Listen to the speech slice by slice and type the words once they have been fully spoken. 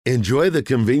Enjoy the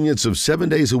convenience of 7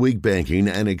 days a week banking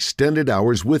and extended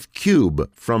hours with Cube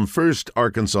from First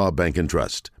Arkansas Bank and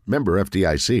Trust. Member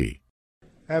FDIC.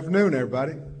 Afternoon,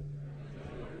 everybody.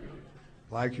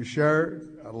 Like your shirt?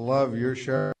 I love your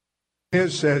shirt.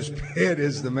 It says Pitt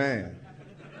is the man.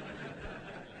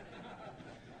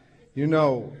 You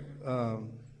know,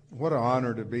 what an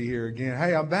honor to be here again.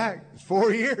 Hey, I'm back. It's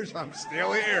 4 years. I'm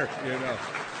still here, you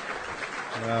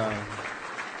know.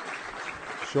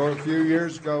 Short few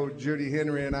years ago, Judy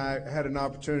Henry and I had an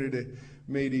opportunity to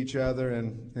meet each other,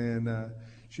 and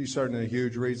she's certainly a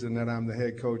huge reason that I'm the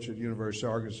head coach at University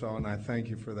of Arkansas, and I thank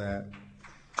you for that.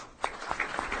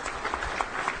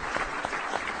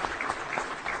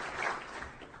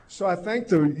 So I think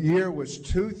the year was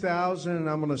 2000, and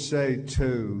I'm going to say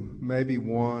 2, maybe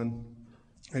 1.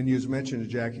 And you mentioned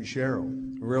Jackie Sherrill,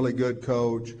 a really good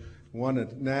coach, won a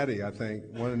natty, I think,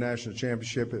 won a national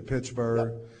championship at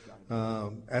Pittsburgh.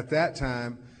 At that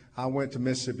time, I went to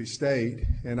Mississippi State,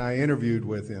 and I interviewed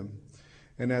with him.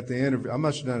 And at the interview, I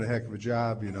must have done a heck of a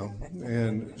job, you know.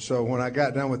 And so when I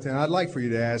got done with him, I'd like for you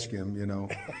to ask him, you know.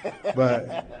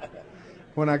 But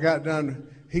when I got done,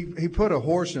 he put a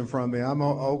horse in front of me. I'm in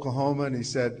Oklahoma, and he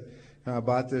said, I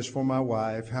bought this for my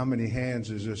wife. How many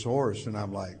hands is this horse? And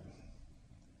I'm like,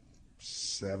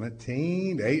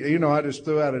 17, 8. You know, I just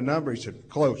threw out a number. He said,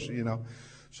 close, you know.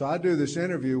 So I do this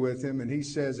interview with him, and he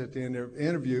says at the end of the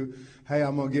interview, hey,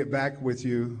 I'm going to get back with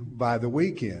you by the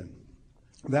weekend.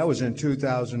 That was in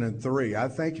 2003. I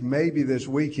think maybe this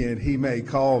weekend he may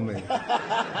call me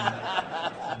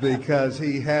because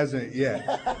he hasn't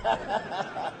yet.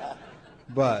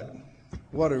 But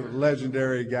what a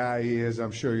legendary guy he is.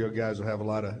 I'm sure you guys will have a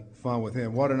lot of fun with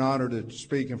him. What an honor to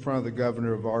speak in front of the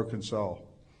governor of Arkansas.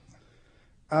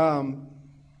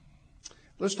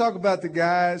 Let's talk about the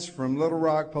guys from Little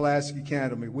Rock Pulaski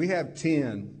Academy. We have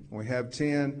 10. We have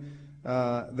 10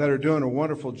 that are doing a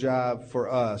wonderful job for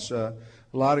us. A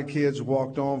lot of kids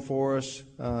walked on for us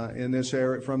in this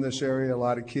area, from this area. A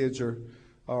lot of kids are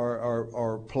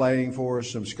playing for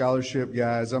us. Some scholarship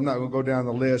guys. I'm not going to go down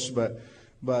the list, but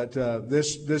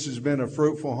this has been a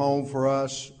fruitful home for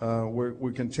us.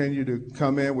 We continue to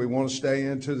come in. We want to stay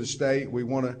into the state. We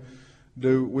want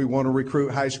to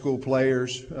recruit high school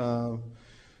players.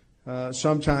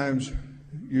 Sometimes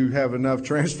you have enough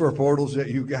transfer portals that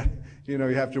you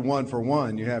have to one for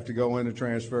one. You have to go in and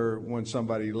transfer when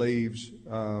somebody leaves.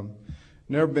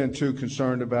 Never been too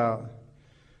concerned about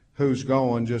who's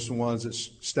going, just the ones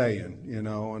that's staying, you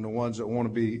know, and the ones that want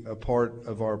to be a part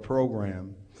of our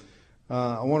program.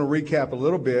 I want to recap a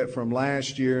little bit from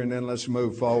last year, and then let's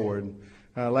move forward.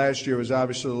 Last year was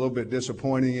obviously a little bit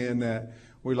disappointing in that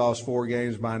we lost 4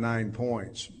 games by 9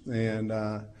 points, and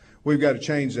we've got to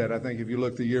change that. I think if you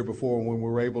look the year before when we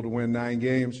were able to win 9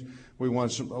 games, we won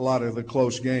a lot of the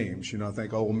close games. You know, I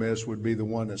think Ole Miss would be the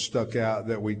one that stuck out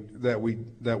that we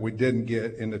didn't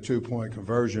get in the 2-point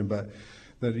conversion. But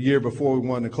the year before we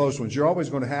won the close ones, you're always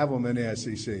going to have them in the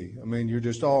SEC. I mean, you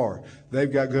just are.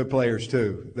 They've got good players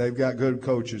too. They've got good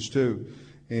coaches too.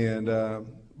 And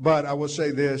but I will say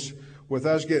this: with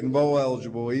us getting bowl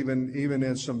eligible, even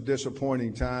in some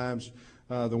disappointing times.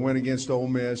 The win against Ole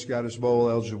Miss got us bowl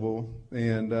eligible,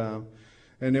 and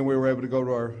then we were able to go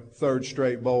to our 3rd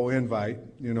straight bowl invite.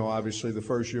 You know, obviously the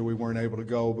first year we weren't able to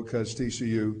go because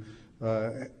TCU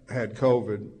had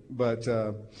COVID. But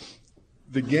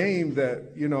the game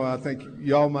that, you know, I think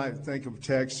y'all might think of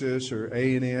Texas or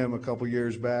A&M a couple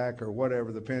years back or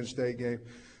whatever, the Penn State game.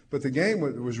 But the game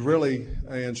that was really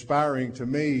inspiring to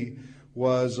me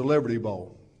was the Liberty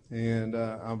Bowl. And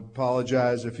I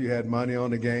apologize if you had money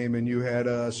on the game and you had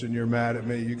us and you're mad at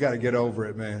me. You got to get over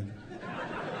it, man.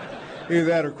 Either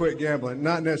that or quit gambling.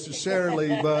 Not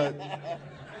necessarily, but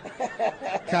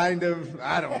kind of.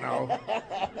 I don't know.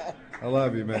 I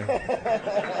love you, man.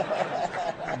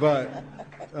 But,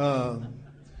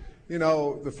 you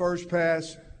know, the first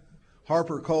pass,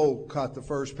 Harper Cole caught the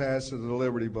first pass of the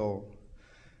Liberty Bowl.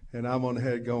 And I'm on the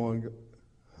head going,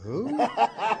 who?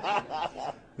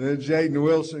 Then Jaden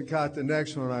Wilson caught the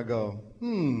next one. I go,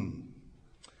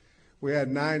 We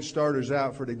had 9 starters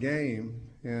out for the game,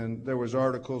 and there was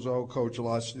articles, oh, coach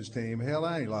lost his team. Hell,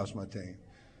 I ain't lost my team.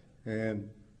 And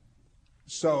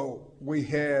so we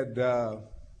had,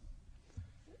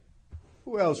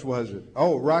 who else was it?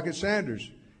 Oh, Rocket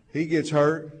Sanders. He gets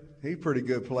hurt. He's a pretty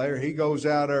good player. He goes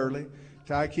out early.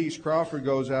 Tykees Crawford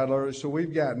goes out early. So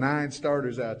we've got 9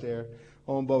 starters out there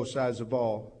on both sides of the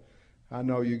ball. I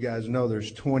know you guys know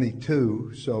there's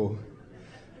 22, so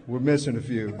we're missing a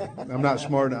few. I'm not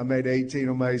smart. I made 18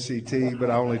 on my ACT, but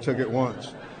I only took it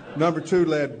once. Number 2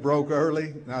 lead broke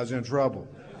early, and I was in trouble.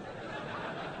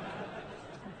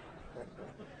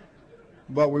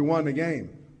 but we won the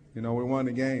game. We won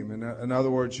the game. In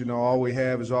other words, all we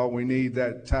have is all we need,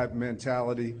 that type of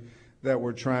mentality that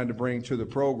we're trying to bring to the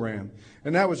program.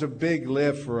 And that was a big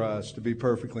lift for us, to be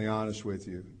perfectly honest with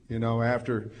you.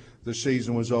 After the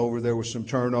season was over, there was some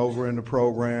turnover in the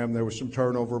program. There was some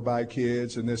turnover by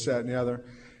kids and this, that, and the other.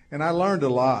 And I learned a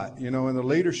lot. In the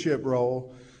leadership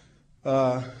role,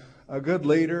 a good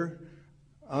leader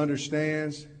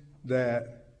understands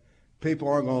that people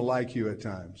aren't going to like you at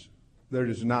times. They're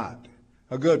just not.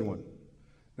 A good one.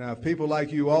 Now, if people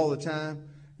like you all the time,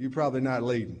 you're probably not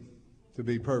leading, to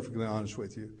be perfectly honest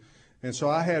with you. And so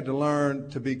I had to learn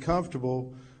to be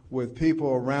comfortable with people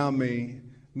around me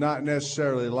not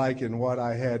necessarily liking what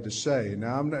I had to say.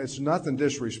 Now, it's nothing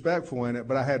disrespectful in it,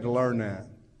 but I had to learn that.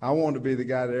 I wanted to be the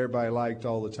guy that everybody liked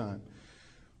all the time.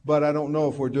 But I don't know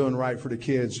if we're doing right for the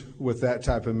kids with that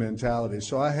type of mentality.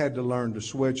 So I had to learn to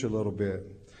switch a little bit.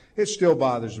 It still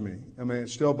bothers me. It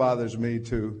still bothers me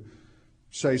to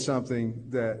say something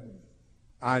that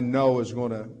I know is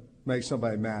going to make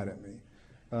somebody mad at me.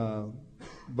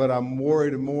 But I'm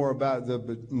worried more about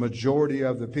the majority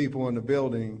of the people in the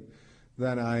building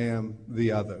than I am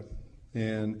the other.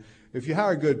 And if you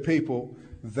hire good people,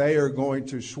 they are going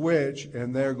to switch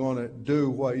and they're going to do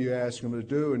what you ask them to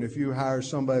do. And if you hire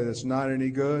somebody that's not any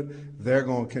good, they're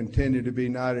going to continue to be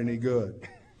not any good.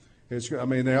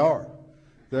 They are.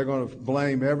 They're going to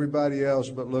blame everybody else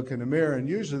but look in the mirror. And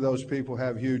usually those people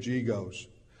have huge egos.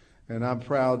 And I'm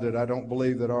proud that I don't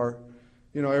believe that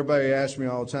everybody asks me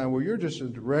all the time, well, you're just a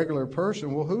regular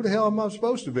person. Well, who the hell am I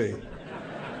supposed to be?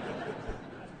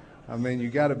 You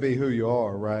got to be who you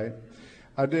are, right?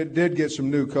 I did get some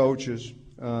new coaches,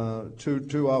 two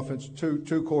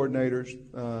coordinators.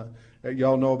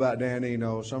 Y'all know about Dan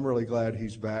Eno, so I'm really glad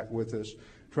he's back with us.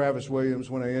 Travis Williams,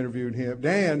 when I interviewed him.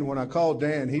 Dan, when I called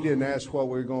Dan, he didn't ask what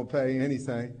we were going to pay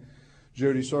anything.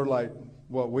 Judy, sort of like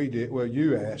what we did. Well,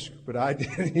 you asked, but I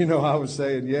did. I was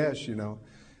saying yes,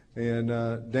 And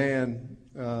Dan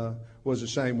was the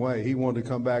same way. He wanted to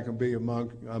come back and be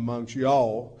amongst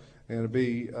y'all and to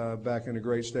be back in the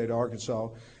great state of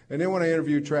Arkansas. And then when I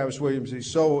interviewed Travis Williams, he's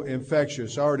so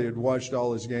infectious. I already had watched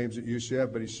all his games at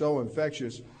UCF, but he's so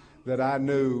infectious that I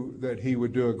knew that he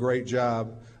would do a great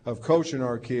job of coaching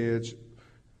our kids,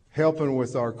 helping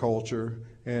with our culture,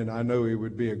 and I knew he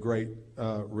would be a great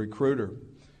recruiter.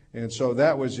 And so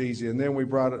that was easy. And then we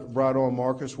brought on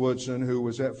Marcus Woodson, who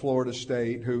was at Florida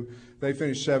State, who they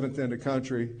finished 7th in the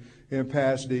country in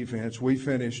pass defense. We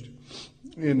finished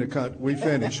in the country. We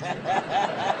finished.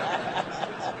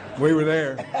 We were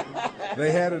there.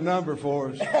 They had a number for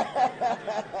us.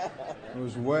 It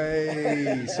was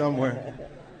way somewhere.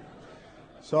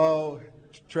 So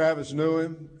Travis knew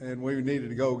him, and we needed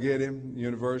to go get him. The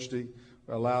university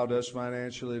allowed us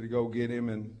financially to go get him,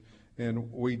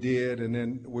 and we did. And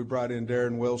then we brought in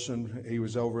Darren Wilson. He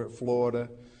was over at Florida.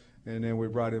 And then we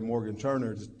brought in Morgan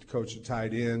Turner to coach the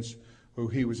tight ends, who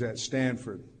he was at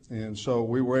Stanford. And so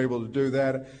we were able to do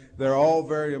that. They're all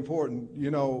very important.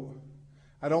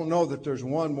 I don't know that there's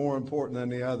one more important than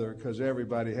the other, because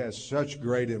everybody has such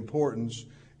great importance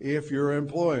if you're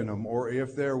employing them or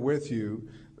if they're with you.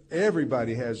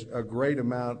 Everybody has a great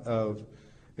amount of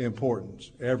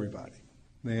importance, everybody.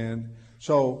 And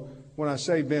so when I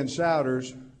say Ben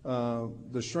Souders,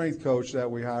 the strength coach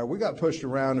that we hired, we got pushed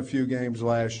around a few games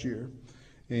last year.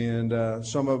 And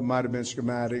some of them might have been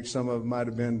schematics, some of them might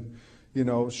have been,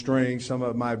 strength, some of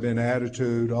it might have been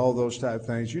attitude, all those type of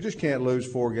things. You just can't lose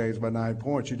 4 games by 9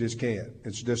 points. You just can't.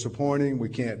 It's disappointing. We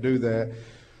can't do that.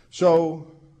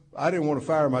 So I didn't want to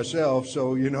fire myself, so,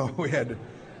 we had to,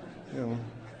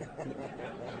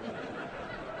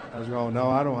 I was going, no,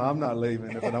 I'm not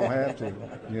leaving if I don't have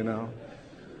to,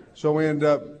 So we end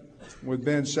up with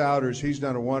Ben Souders. He's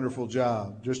done a wonderful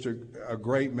job. Just a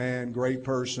great man, great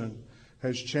person.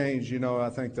 Has changed. I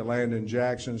think the Landon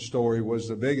Jackson story was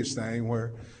the biggest thing,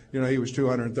 where, he was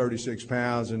 236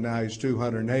 pounds and now he's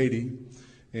 280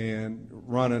 and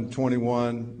running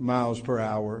 21 miles per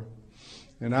hour.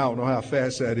 And I don't know how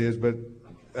fast that is, but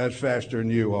that's faster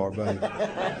than you are, buddy.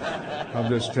 I'm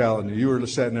just telling you. You were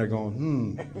sitting there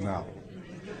going, no.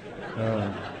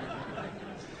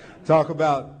 Talk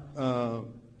about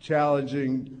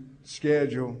challenging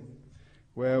schedule.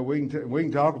 Well, we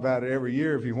can talk about it every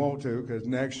year if you want to, because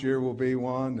next year will be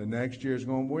one. The next year is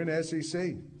going to win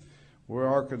SEC. We're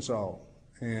Arkansas,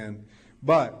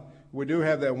 but we do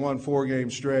have that 1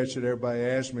 4-game stretch that everybody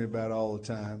asks me about all the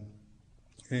time.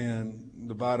 And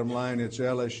the bottom line, it's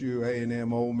LSU,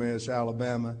 A&M, Ole Miss,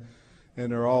 Alabama,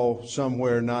 and they're all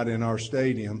somewhere not in our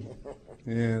stadium,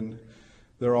 and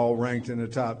they're all ranked in the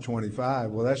top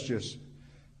 25. Well, that's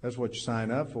what you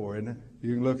sign up for, isn't it?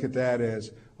 You can look at that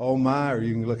as, oh my, or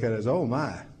you can look at it as, oh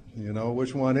my. You know,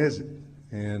 which one is it?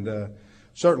 And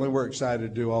certainly we're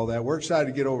excited to do all that. We're excited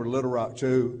to get over to Little Rock,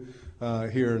 too,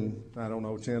 here in, I don't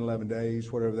know, 10, 11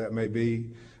 days, whatever that may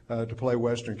be, to play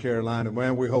Western Carolina.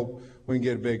 Man, we hope we can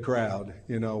get a big crowd.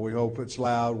 You know, we hope it's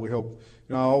loud. We hope,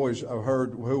 you know, I've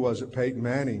heard, who was it, Peyton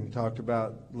Manning talked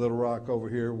about Little Rock over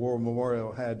here. War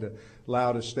Memorial had the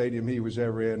loudest stadium he was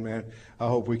ever in, man. I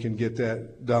hope we can get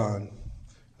that done.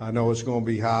 I know it's going to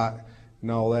be hot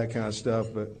and all that kind of stuff,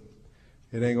 but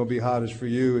it ain't going to be hot as for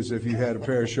you as if you had a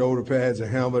pair of shoulder pads, a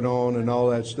helmet on, and all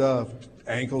that stuff,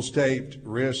 ankles taped,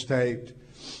 wrists taped.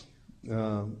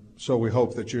 So we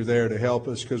hope that you're there to help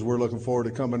us because we're looking forward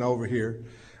to coming over here.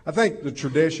 I think the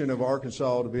tradition of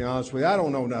Arkansas, to be honest with you, I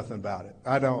don't know nothing about it.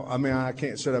 I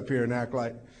can't sit up here and act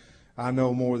like I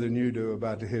know more than you do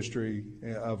about the history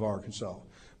of Arkansas.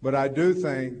 But I do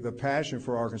think the passion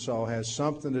for Arkansas has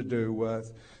something to do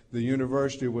with the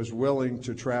university was willing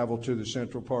to travel to the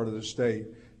central part of the state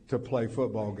to play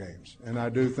football games. And I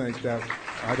do think that,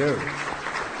 I do.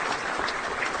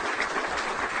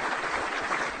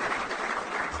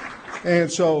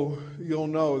 And so you'll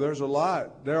know there's a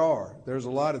lot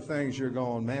of things you're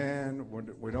going, man,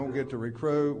 we don't get to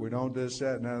recruit, we don't this,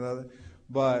 that, and that, other.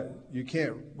 But you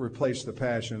can't replace the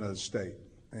passion of the state.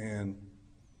 And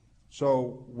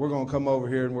so we're going to come over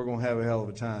here and we're going to have a hell of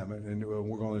a time, and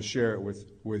we're going to share it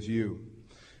with you.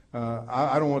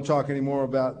 I don't want to talk any more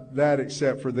about that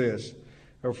except for this,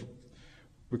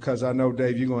 because I know,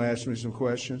 Dave, you're going to ask me some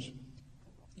questions.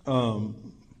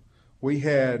 We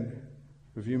had,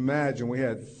 if you imagine, we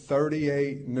had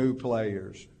 38 new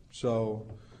players. So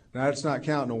now that's not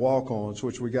counting the walk-ons,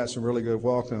 which we got some really good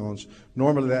walk-ons.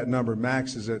 Normally that number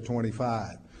maxes at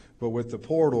 25. But with the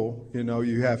portal, you know,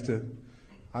 you have to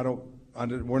 –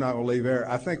 we're not going to leave there.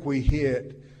 I think we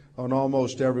hit on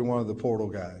almost every one of the portal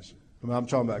guys. I mean, I'm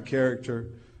talking about character,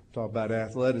 I'm talking about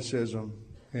athleticism,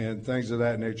 and things of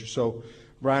that nature. So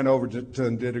Brian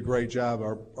Overton did a great job,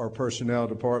 our personnel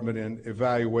department, in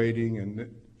evaluating, and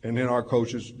then our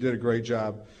coaches did a great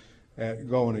job at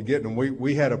going and getting them.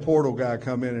 We had a portal guy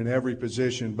come in every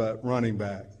position but running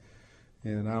back.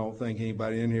 And I don't think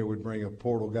anybody in here would bring a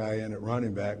portal guy in at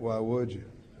running back. Why would you?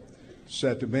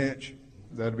 Set the bench.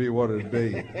 That'd be what it'd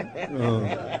be.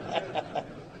 Well,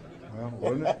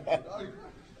 wouldn't it?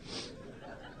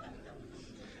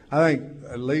 I think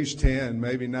at least 10,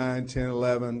 maybe 9, 10,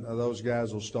 11 of those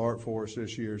guys will start for us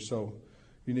this year. So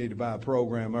you need to buy a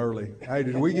program early. Hey,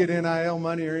 did we get NIL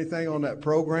money or anything on that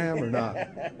program or not?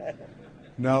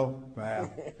 No?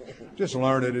 Wow. Just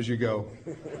learn it as you go.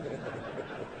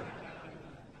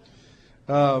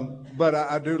 But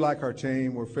I do like our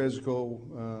team. We're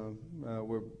physical.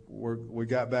 We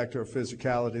got back to our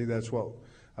physicality. That's what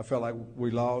I felt like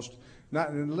we lost.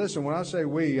 And listen, when I say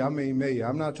we, I mean me.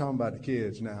 I'm not talking about the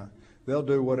kids now. They'll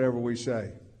do whatever we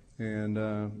say. And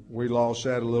we lost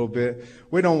that a little bit.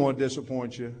 We don't want to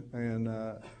disappoint you, and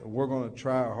we're going to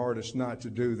try our hardest not to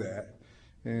do that.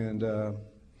 And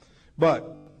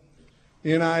but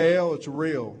NIL, it's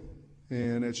real,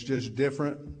 and it's just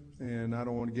different. And I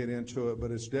don't want to get into it,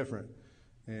 but it's different.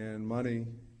 And money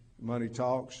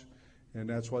talks, and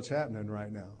that's what's happening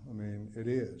right now. I mean, it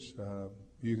is.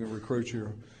 You can recruit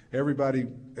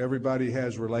everybody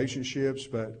has relationships,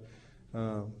 but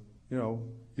you know,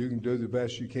 you can do the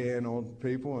best you can on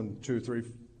people, and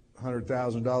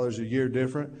 $200,000-$300,000 a year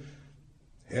different.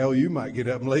 Hell, you might get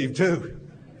up and leave too.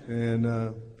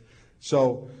 And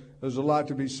so there's a lot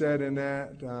to be said in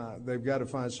that. They've got to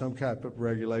find some type of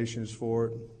regulations for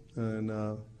it,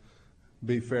 and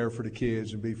be fair for the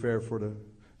kids, and be fair for the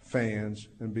fans,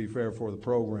 and be fair for the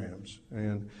programs.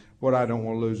 And what I don't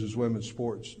want to lose is women's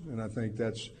sports, and I think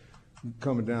that's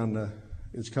coming down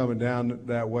it's coming down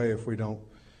that way if we don't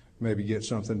maybe get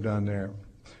something done there.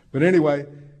 But anyway,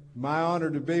 my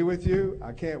honor to be with you.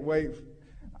 I can't wait.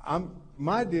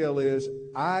 My deal is,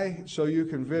 so you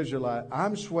can visualize,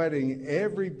 I'm sweating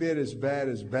every bit as bad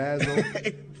as Basil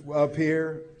up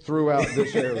here throughout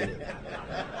this area.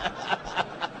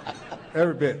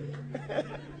 Every bit.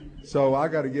 So I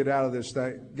got to get out of this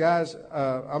thing. Guys,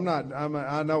 I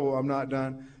know I'm not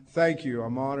done. Thank you.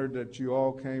 I'm honored that you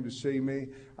all came to see me.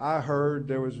 I heard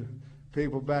there was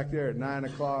people back there at 9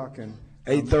 o'clock and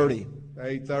 8:30.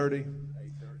 8:30.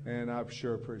 And I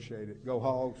sure appreciate it. Go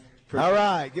Hogs. All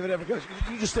right. Give it up for Coach.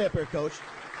 You just stay up here, Coach.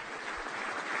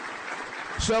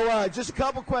 So just a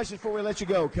couple questions before we let you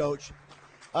go, Coach.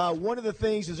 One of the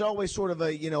things is always sort of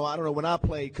I don't know, when I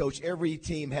played, Coach, every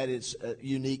team had its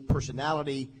unique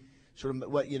personality, sort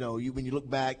of what, when you look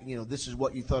back, this is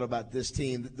what you thought about this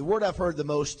team. The word I've heard the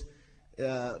most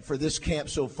for this camp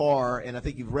so far, and I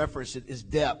think you've referenced it, is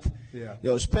depth. Yeah.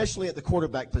 Especially at the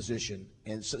quarterback position,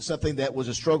 and something that was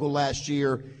a struggle last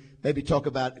year. Maybe talk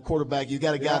about quarterback. You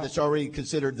got a guy that's already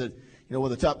considered one of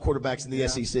the top quarterbacks in the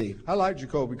SEC. I like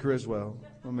Jacoby Criswell.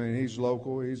 I mean, he's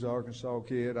local. He's an Arkansas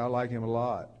kid. I like him a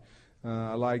lot.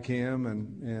 I like him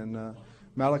and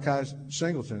Malachi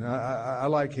Singleton. I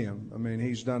like him. I mean,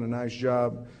 he's done a nice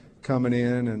job coming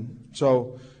in, and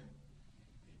so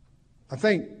I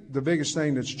think the biggest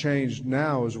thing that's changed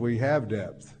now is we have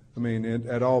depth. I mean,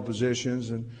 at all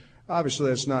positions, and obviously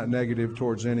that's not negative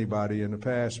towards anybody in the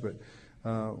past, but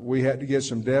we had to get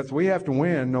some depth. We have to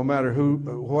win no matter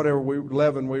whatever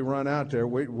 11 we run out there.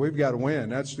 We've got to win.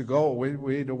 That's the goal.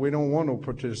 We don't want no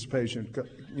participation.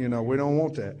 We don't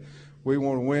want that. We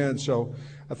want to win. So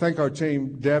I think our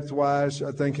team depth-wise,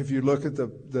 I think if you look at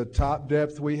the top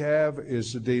depth we have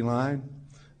is the D-line.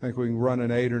 I think we can run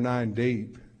an 8 or 9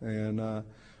 deep. And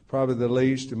probably the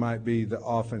least, it might be the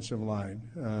offensive line.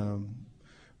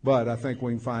 But I think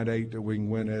we can find 8 that we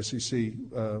can win SEC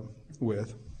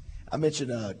with. I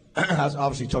mentioned, I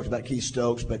obviously talked about Keith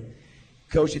Stokes, but,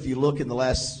 Coach, if you look in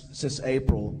since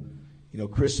April,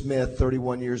 Chris Smith,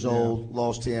 31 years old,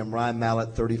 lost him. Ryan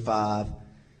Mallett, 35.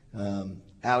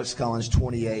 Alex Collins,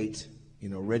 28.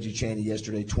 Reggie Chaney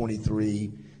yesterday,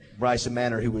 23. Bryson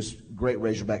Manor, who was great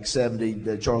Razorback,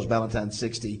 70. Charles Ballantyne,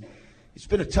 60. It's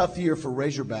been a tough year for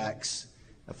Razorbacks,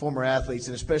 former athletes,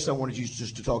 and especially I wanted you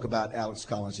just to talk about Alex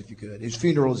Collins, if you could. His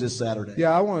funeral is this Saturday.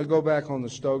 Yeah, I want to go back on the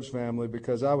Stokes family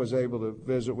because I was able to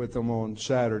visit with them on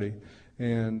Saturday,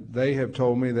 and they have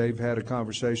told me they've had a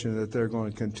conversation that they're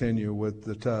going to continue with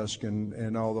the Tusk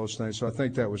and all those things. So I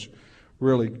think that was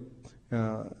really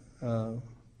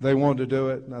they wanted to do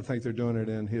it, and I think they're doing it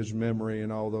in his memory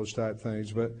and all those type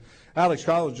things. But Alex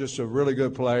Collins is just a really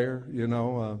good player,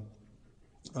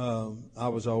 I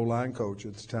was O-line coach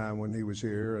at the time when he was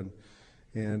here,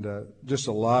 and just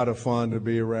a lot of fun to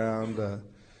be around,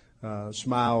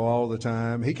 smile all the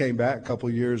time. He came back a couple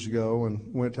of years ago and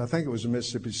went to, I think it was a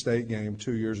Mississippi State game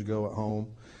 2 years ago at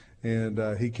home,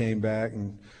 and he came back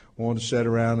and wanted to sit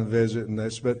around and visit and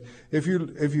this. But if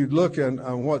you look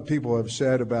on what people have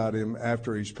said about him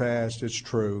after he's passed, it's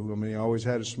true. I mean, he always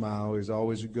had a smile. He's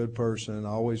always a good person,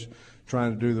 always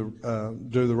trying to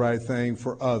do the right thing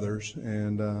for others,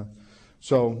 and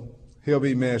so he'll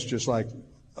be missed just like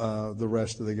the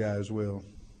rest of the guys will.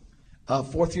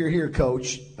 Fourth year here,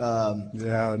 Coach. Yeah,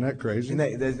 isn't that crazy? And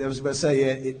I was about to say,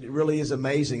 it really is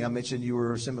amazing. I mentioned you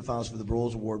were semifinals for the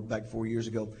Broyles Award back 4 years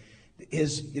ago.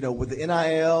 With the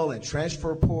NIL and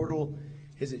transfer portal,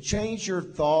 has it changed your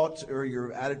thoughts or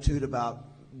your attitude about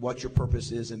what your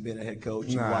purpose is in being a head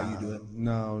coach and why you do it?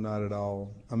 No, not at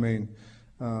all. I mean,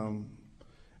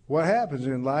 what happens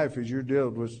in life is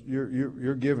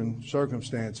you're given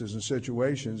circumstances and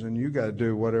situations, and you got to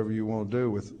do whatever you want to do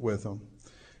with them.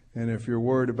 And if you're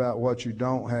worried about what you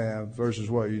don't have versus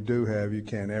what you do have, you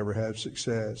can't ever have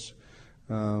success.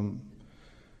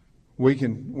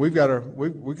 We've got a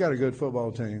good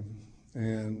football team,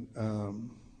 and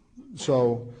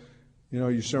so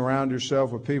you surround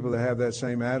yourself with people that have that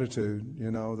same attitude.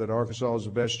 That Arkansas is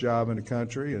the best job in the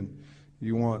country, and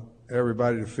you want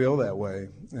everybody to feel that way.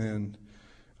 And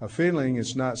a feeling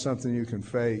is not something you can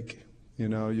fake.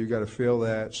 You got to feel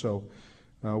that. So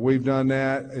we've done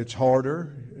that. It's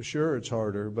harder. Sure, it's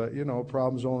harder. But, a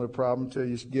problem's only a problem until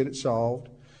you get it solved.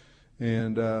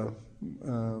 And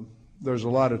there's a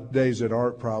lot of days that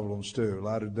aren't problems, too. A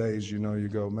lot of days, you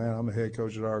go, man, I'm a head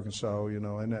coach at Arkansas.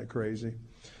 Isn't that crazy?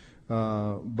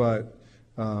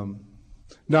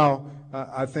 No,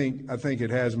 I think it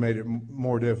has made it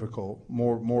more difficult,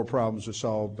 more problems to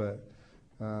solve. But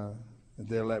if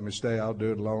they'll let me stay, I'll do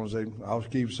it as long as I'll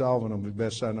keep solving them the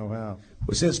best I know how.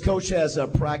 Well, since Coach has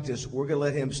practice, we're going to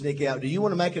let him sneak out. Do you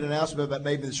want to make an announcement about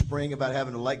maybe the spring about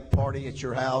having a lake party at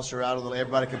your house or out of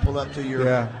everybody can pull up to your?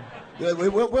 Yeah.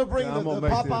 We'll bring the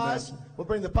Popeyes. We'll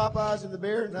bring the Popeyes and the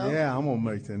beer. No? Yeah, I'm gonna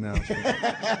make the announcement.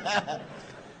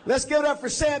 Let's give it up for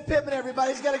Sam Pittman,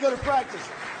 everybody. He's got to go to practice.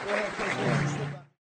 Go ahead, Coach.